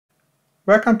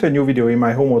Welcome to a new video in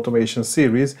my home automation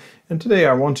series, and today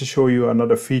I want to show you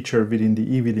another feature within the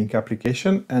eWeLink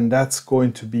application, and that's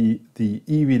going to be the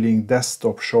eWeLink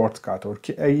desktop shortcut or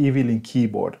eWeLink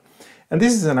keyboard. And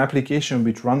this is an application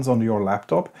which runs on your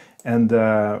laptop, and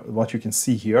what you can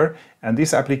see here, and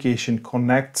this application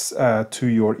connects to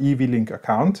your eWeLink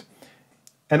account,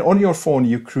 and on your phone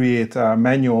you create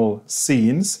manual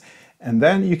scenes, and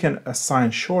then you can assign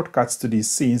shortcuts to these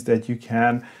scenes that you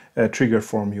can trigger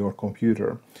from your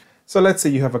computer. So let's say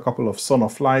you have a couple of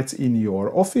sonoff lights in your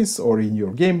office or in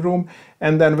your game room,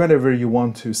 and then whenever you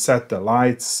want to set the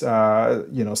lights,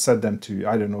 set them to,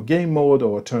 I don't know, game mode,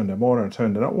 or turn them on or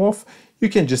turn them off, you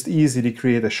can just easily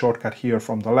create a shortcut here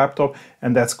from the laptop,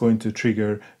 and that's going to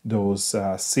trigger those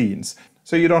scenes.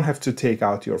 So you don't have to take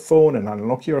out your phone and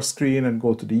unlock your screen and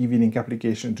go to the eWeLink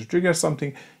application to trigger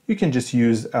something. You can just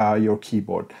use your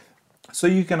keyboard. So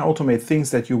you can automate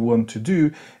things that you want to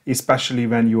do, especially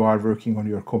when you are working on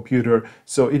your computer.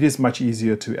 So it is much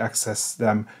easier to access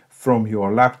them from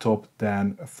your laptop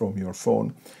than from your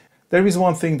phone. There is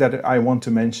one thing that I want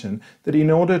to mention, that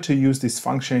in order to use this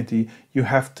functionality, you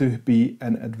have to be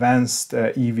an advanced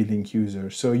eWeLink user.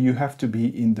 So you have to be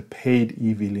in the paid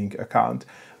eWeLink account.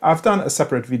 I've done a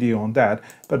separate video on that,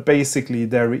 but basically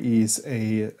there is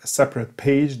a separate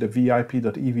page, the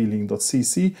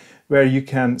vip.ewelink.cc, where you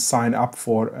can sign up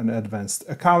for an advanced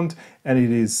account, and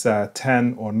it is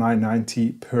 10 or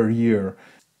 $9.90 per year.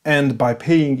 And by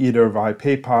paying either via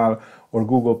PayPal or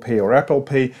Google Pay or Apple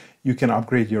Pay, you can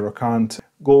upgrade your account,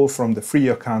 go from the free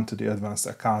account to the advanced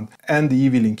account, and the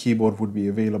eWeLink keyboard would be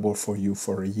available for you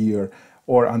for a year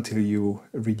or until you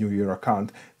renew your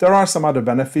account. There are some other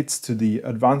benefits to the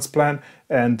advanced plan,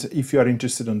 and if you are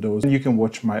interested in those, you can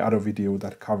watch my other video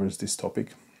that covers this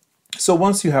topic. So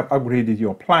once you have upgraded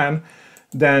your plan,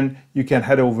 then you can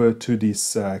head over to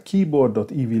this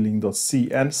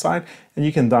keyboard.ewelink.cn site, and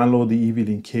you can download the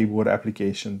eWeLink keyboard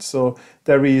application. So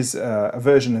there is a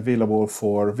version available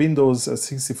for Windows, a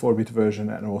 64-bit version,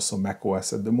 and also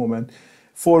macOS at the moment.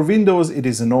 For Windows, it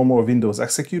is a normal Windows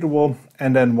executable,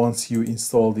 and then once you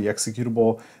install the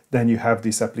executable, then you have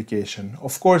this application.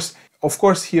 Of course,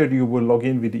 here you will log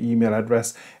in with the email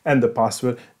address and the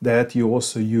password that you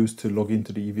also use to log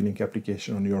into the eWeLink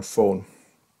application on your phone.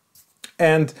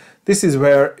 And this is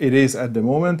where it is at the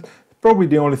moment. Probably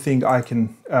the only thing I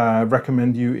can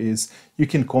recommend you is you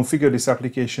can configure this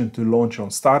application to launch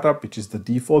on startup, which is the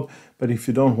default, but if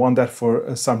you don't want that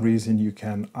for some reason, you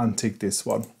can untick this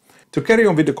one. To carry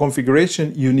on with the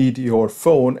configuration, you need your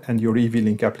phone and your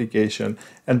eWeLink application.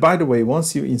 And by the way,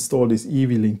 once you install this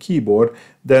eWeLink keyboard,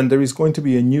 then there is going to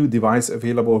be a new device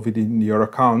available within your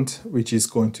account, which is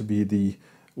going to be the,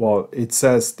 well, it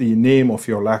says the name of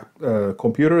your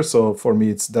computer. So for me,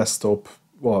 it's desktop,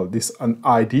 well, this an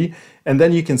ID. And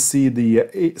then you can see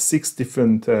the 6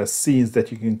 different scenes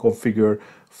that you can configure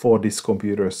for this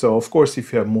computer. So of course,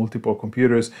 if you have multiple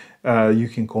computers, you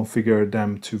can configure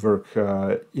them to work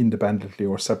independently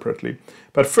or separately.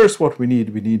 But first, what we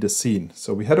need a scene.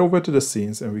 So we head over to the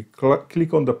scenes and we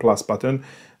click on the plus button.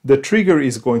 The trigger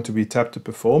is going to be tap to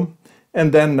perform.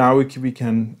 And then now we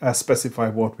can specify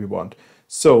what we want.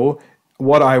 So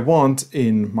what I want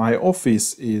in my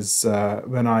office is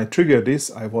when I trigger this,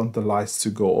 I want the lights to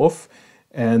go off,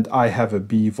 and I have a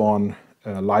B1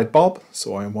 light bulb,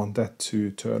 so I want that to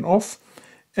turn off.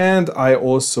 And I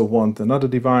also want another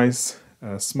device,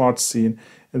 a smart scene,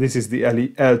 and this is the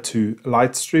L2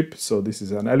 light strip, so this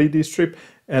is an LED strip,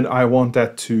 and I want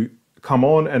that to come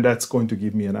on, and that's going to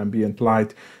give me an ambient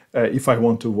light if I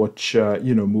want to watch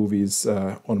movies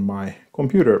on my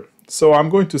computer. So I'm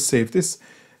going to save this,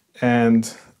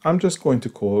 and I'm just going to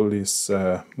call this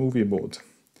movie mode,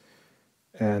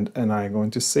 and I'm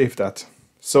going to save that.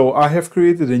 So I have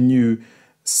created a new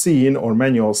scene or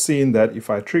manual scene that if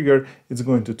I trigger, it's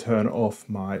going to turn off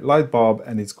my light bulb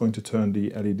and it's going to turn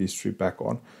the LED strip back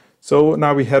on. So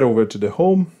now we head over to the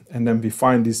home, and then we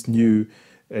find this new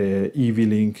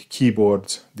eWeLink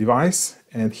keyboard device,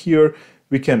 and here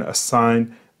we can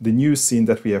assign the new scene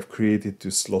that we have created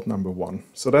to slot number 1.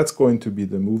 So that's going to be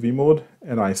the movie mode,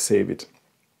 and I save it.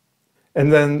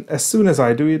 And then as soon as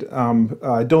I do it,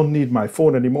 I don't need my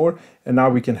phone anymore. And now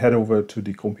we can head over to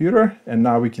the computer. And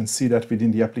now we can see that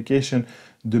within the application,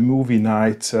 the movie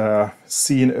night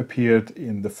scene appeared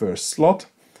in the first slot.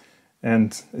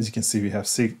 And as you can see, we have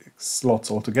 6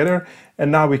 slots altogether. And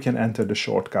now we can enter the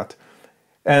shortcut.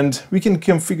 And we can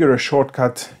configure a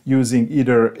shortcut using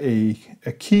either a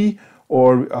key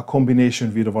or a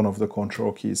combination with one of the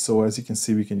control keys. So as you can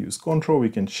see, we can use Control, we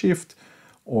can Shift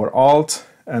or Alt.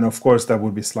 And of course, that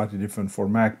would be slightly different for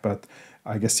Mac, but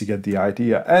I guess you get the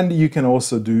idea. And you can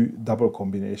also do double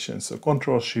combinations. So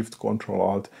Control-Shift,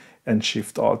 Control-Alt, and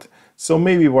Shift-Alt. So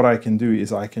maybe what I can do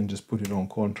is I can just put it on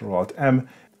Control-Alt-M,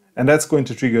 and that's going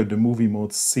to trigger the movie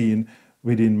mode scene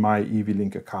within my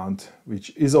eWeLink account,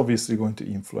 which is obviously going to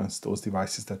influence those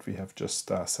devices that we have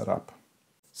just set up.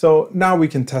 So now we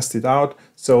can test it out.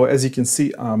 So as you can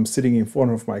see, I'm sitting in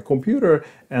front of my computer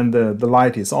and the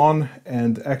light is on,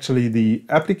 and actually the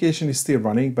application is still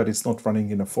running, but it's not running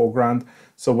in the foreground.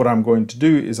 So what I'm going to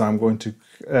do is I'm going to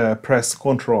press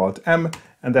Ctrl-Alt-M,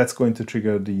 and that's going to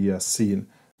trigger the scene.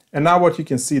 And now what you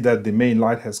can see that the main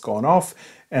light has gone off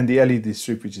and the LED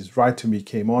strip, which is right to me,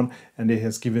 came on, and it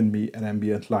has given me an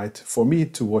ambient light for me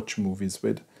to watch movies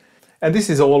with. And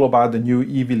this is all about the new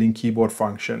eWeLink keyboard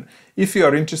function. If you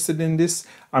are interested in this,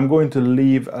 I'm going to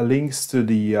leave links to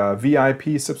the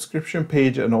VIP subscription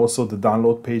page and also the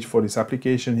download page for this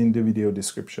application in the video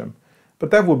description.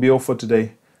 But that will be all for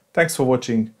today. Thanks for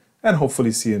watching, and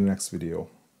hopefully see you in the next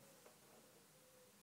video.